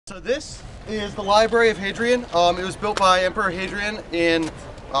So this is the Library of Hadrian. It was built by Emperor Hadrian in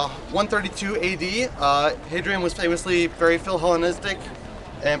 132 AD. Hadrian was famously very Phil-Hellenistic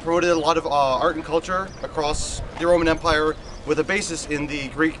and promoted a lot of art and culture across the Roman Empire with a basis in the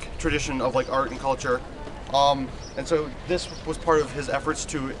Greek tradition of art and culture. And so this was part of his efforts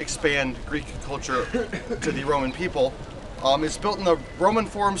to expand Greek culture to the Roman people. It's built in the Roman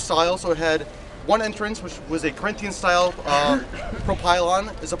Forum style, so it had one entrance, which was a Corinthian style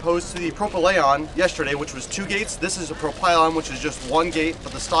propylon, as opposed to the propylaeon yesterday, which was two gates. This is a propylon, which is just one gate,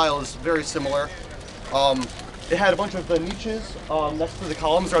 but the style is very similar. It had a bunch of niches next to the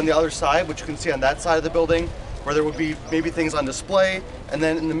columns on the other side, which you can see on that side of the building, where there would be maybe things on display. And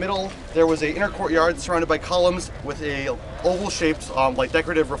then in the middle, there was an inner courtyard surrounded by columns with a oval-shaped,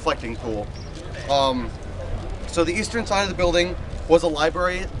 decorative reflecting pool. So the eastern side of the building was a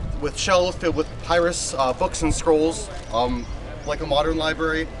library with shelves filled with papyrus, books and scrolls, like a modern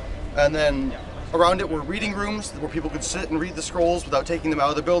library. And then around it were reading rooms where people could sit and read the scrolls without taking them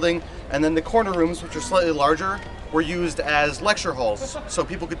out of the building. And then the corner rooms, which are slightly larger, were used as lecture halls. So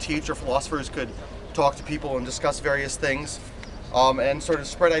people could teach, or philosophers could talk to people and discuss various things, and sort of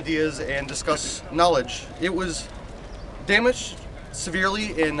spread ideas and discuss knowledge. It was damaged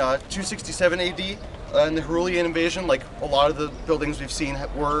severely in 267 AD in the Hadrian invasion, like a lot of the buildings we've seen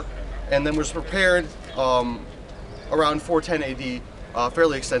were, and then was repaired around 410 AD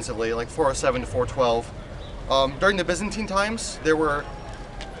fairly extensively, like 407 to 412. During the Byzantine times, there were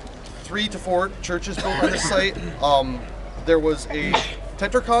 3 to 4 churches built on this site. There was a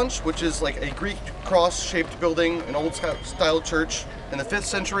tetrakonch, which is like a Greek cross-shaped building, an old-style church in the 5th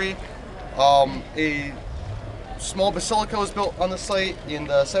century. A small basilica was built on the site in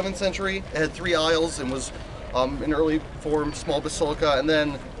the 7th century. It had 3 aisles and was an early form small basilica. And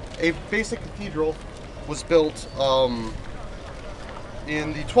then a basic cathedral was built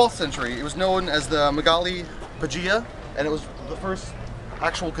in the 12th century. It was known as the Megali Paggia, and it was the first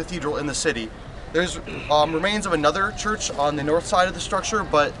actual cathedral in the city. There's remains of another church on the north side of the structure,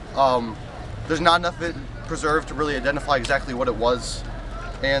 but there's not enough of it preserved to really identify exactly what it was.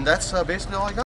 And that's basically all I got.